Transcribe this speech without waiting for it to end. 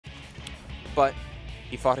but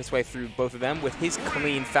he fought his way through both of them with his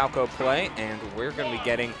clean Falco play, and we're going to be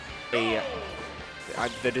getting the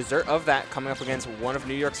dessert of that coming up against one of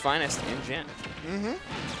New York's finest in Jen.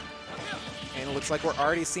 And it looks like we're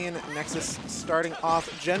already seeing Nexus starting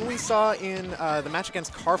off. Jen we saw in the match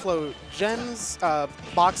against Carflow. Jen's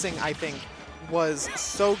boxing, I think, was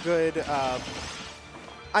so good.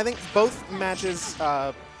 I think both matches,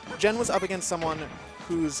 Jen was up against someone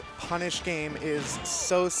whose punish game is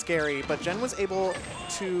so scary, but Jen was able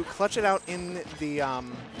to clutch it out in the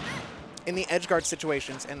edge guard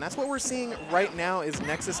situations, and that's what we're seeing right now is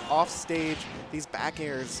Nexus off stage. These back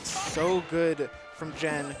airs so good from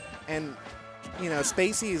Jen, and you know,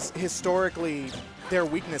 Spacey's historically their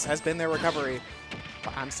weakness has been their recovery,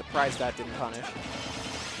 but I'm surprised that didn't punish.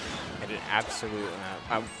 It is absolutely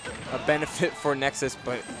a benefit for Nexus,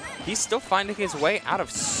 but he's still finding his way out of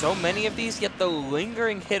so many of these, yet the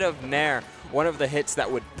lingering hit of Nair, one of the hits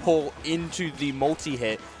that would pull into the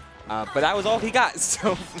multi-hit, but that was all he got,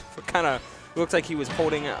 so kind of looks like he was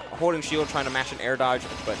holding shield, trying to mash an air dodge,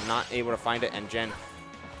 but not able to find it, and Jen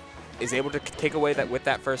is able to take away that with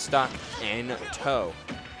that first stock in tow.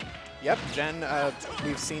 Yep, Jen,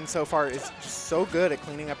 we've seen so far, is so good at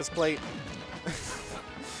cleaning up his plate.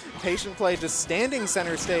 Patient play, just standing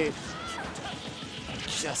center stage.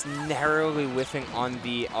 Just narrowly whiffing on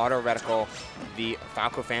the auto reticle. The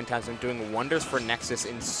Falco Phantasm doing wonders for Nexus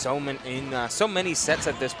in so many sets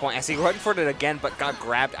at this point. As he went for it again, but got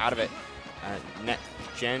grabbed out of it.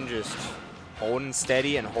 Jen just holding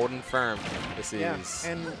steady and holding firm. This is... Yeah,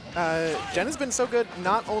 and Jen has been so good,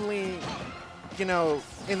 not only, you know,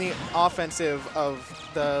 in the offensive of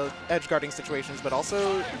the edge guarding situations, but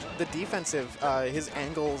also the defensive. His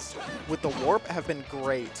angles with the warp have been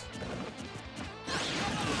great.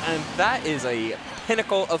 And that is a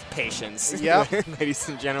pinnacle of patience, ladies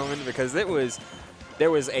and gentlemen, because there was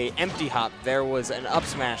a empty hop, there was an up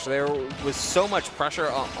smash, there was so much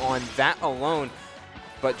pressure on that alone,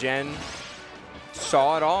 but Jen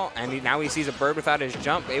saw it all, and now he sees a bird without his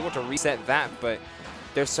jump, able to reset that, but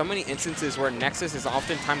there's so many instances where Nexus is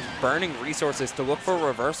oftentimes burning resources to look for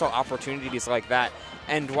reversal opportunities like that.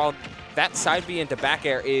 And while that side B into back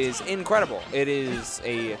air is incredible, it is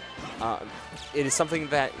something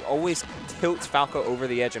that always tilts Falco over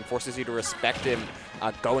the edge and forces you to respect him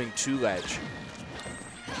going to ledge.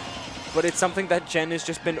 But it's something that Jen has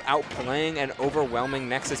just been outplaying and overwhelming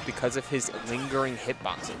Nexus because of his lingering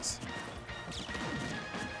hitboxes.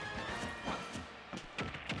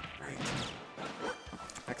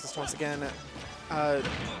 Nexus once again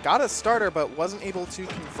got a starter, but wasn't able to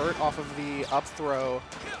convert off of the up throw.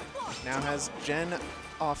 Now has Jen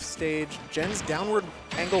off stage. Jen's downward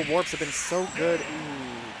angle warps have been so good.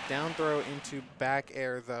 Ooh, down throw into back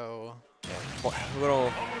air though. Yeah,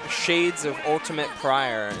 little shades of ultimate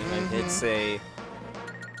prior, and it's a...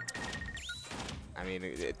 I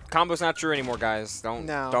mean, combo's not true anymore, guys. Don't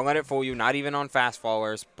let it fool you. Not even on fast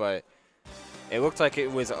followers, but it looked like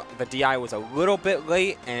it was the DI was a little bit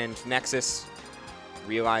late, and Nexus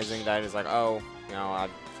realizing that is like, oh, you know,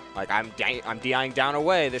 I'm DIing down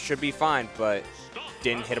away. This should be fine, but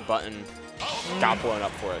didn't hit a button. Got blown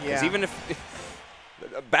up for it. Because even if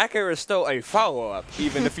back air is still a follow up,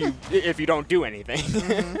 even if you don't do anything.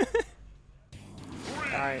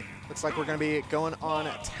 All right, looks like we're going to be going on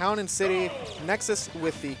Town and City. Nexus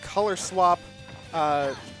with the color swap.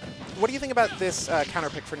 What do you think about this counter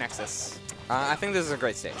pick for Nexus? I think this is a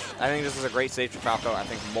great stage. I think this is a great stage for Falco. I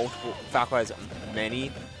think Falco has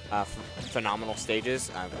many phenomenal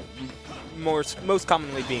stages, most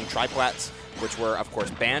commonly being triplats, which were, of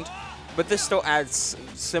course, banned. But this still adds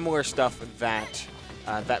similar stuff that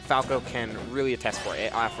that Falco can really attest for.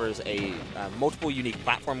 It offers multiple unique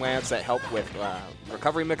platform layouts that help with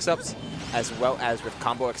recovery mix-ups, as well as with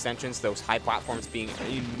combo extensions, those high platforms being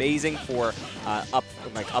amazing for up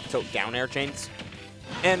tilt down air chains.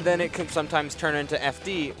 And then it can sometimes turn into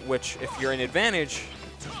FD, which, if you're in advantage,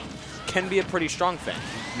 can be a pretty strong thing.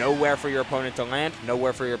 Nowhere for your opponent to land,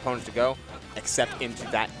 nowhere for your opponent to go, except into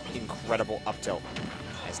that incredible up tilt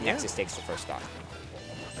as Nexus takes the first stock.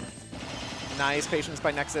 Nice patience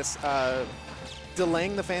by Nexus,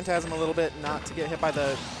 delaying the Phantasm a little bit, not to get hit by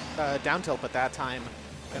the down tilt, but that time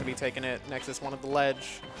going to be taking it. Nexus wanted the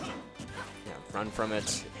ledge. Yeah, run from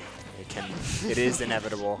it. It is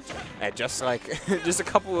inevitable. Just a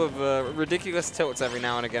couple of ridiculous tilts every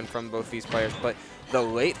now and again from both these players, but the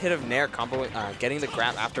late hit of Nair combo, getting the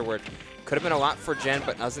grab afterward, could have been a lot for Jen,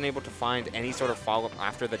 but wasn't able to find any sort of follow-up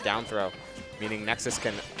after the down throw, meaning Nexus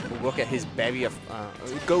can look at his bevy of,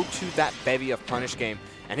 go to that bevy of punish game,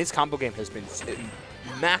 and his combo game has been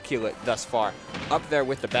immaculate thus far, up there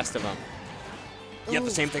with the best of them. Yet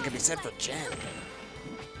the same thing can be said for Gen.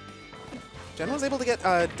 Gen was able to get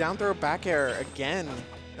down throw back air again.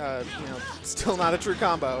 You know, still not a true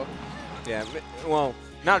combo. Yeah, well,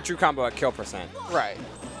 not a true combo at kill percent. Right.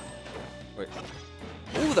 Wait.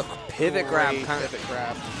 Ooh, the pivot grab. Pivot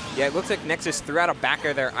grab. Yeah, it looks like Nexus threw out a back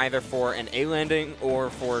air there either for an A landing or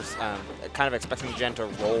for kind of expecting Gen to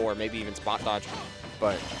roll or maybe even spot dodge.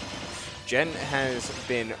 But Gen has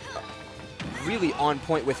been really on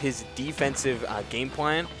point with his defensive game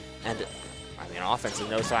plan. And, I mean, offense is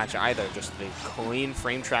no slouch either. Just the clean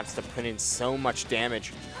frame traps to put in so much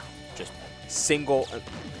damage. Just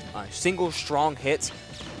single strong hits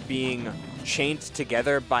being chained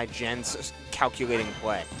together by Gen's calculating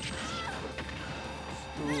play.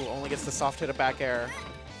 Ooh, only gets the soft hit of back air.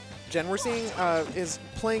 Gen, we're seeing, is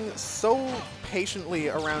playing so patiently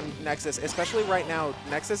around Nexus, especially right now.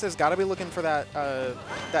 Nexus has got to be looking for that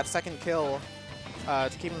that second kill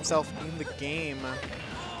to keep himself in the game.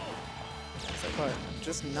 But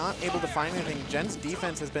just not able to find anything. Gen's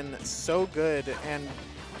defense has been so good, and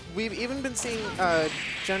we've even been seeing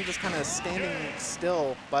Gen just kind of standing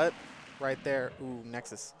still, but right there, ooh,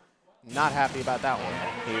 Nexus. Not happy about that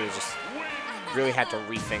one. He was just really had to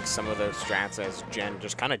rethink some of those strats as Gen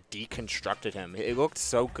just kind of deconstructed him. It looked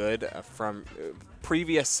so good from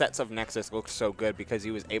previous sets of Nexus looked so good because he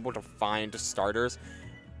was able to find starters,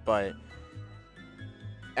 but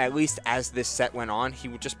at least as this set went on, he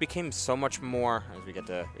just became so much more, as we get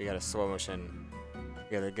a slow motion, we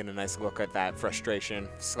gotta get a nice look at that frustration,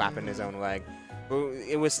 slapping his own leg.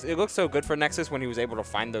 It looked so good for Nexus when he was able to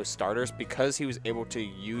find those starters because he was able to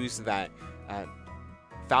use that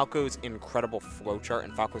Falco's incredible flowchart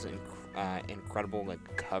and Falco's incredible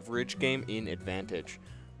like coverage game in advantage.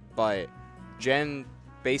 But Gen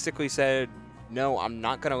basically said, no, I'm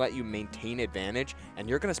not going to let you maintain advantage, and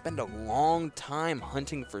you're going to spend a long time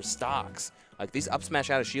hunting for stocks. Like these up smash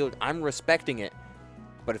out of shield, I'm respecting it.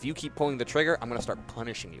 But if you keep pulling the trigger, I'm going to start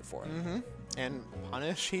punishing you for it. And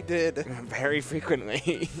punish he did. Very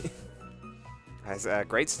frequently. That's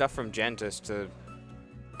great stuff from Gen just to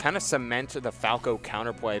kind of cement the Falco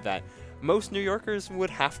counterplay that most New Yorkers would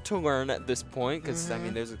have to learn at this point. Because, I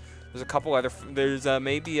mean, there's a couple other, there's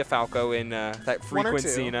maybe a Falco in that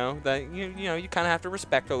frequency, you know, that you kind of have to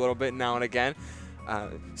respect a little bit now and again.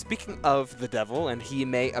 Speaking of the devil, and he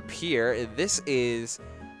may appear, this is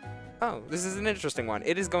an interesting one.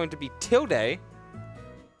 It is going to be Tilde,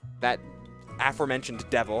 that aforementioned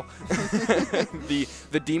devil,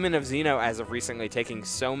 the demon of Xeno as of recently, taking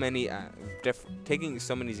so many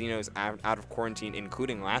Xenos out of quarantine,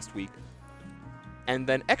 including last week. And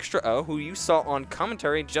then Extra O, who you saw on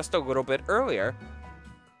commentary just a little bit earlier.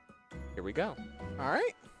 Here we go. All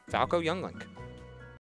right. Falco Younglink.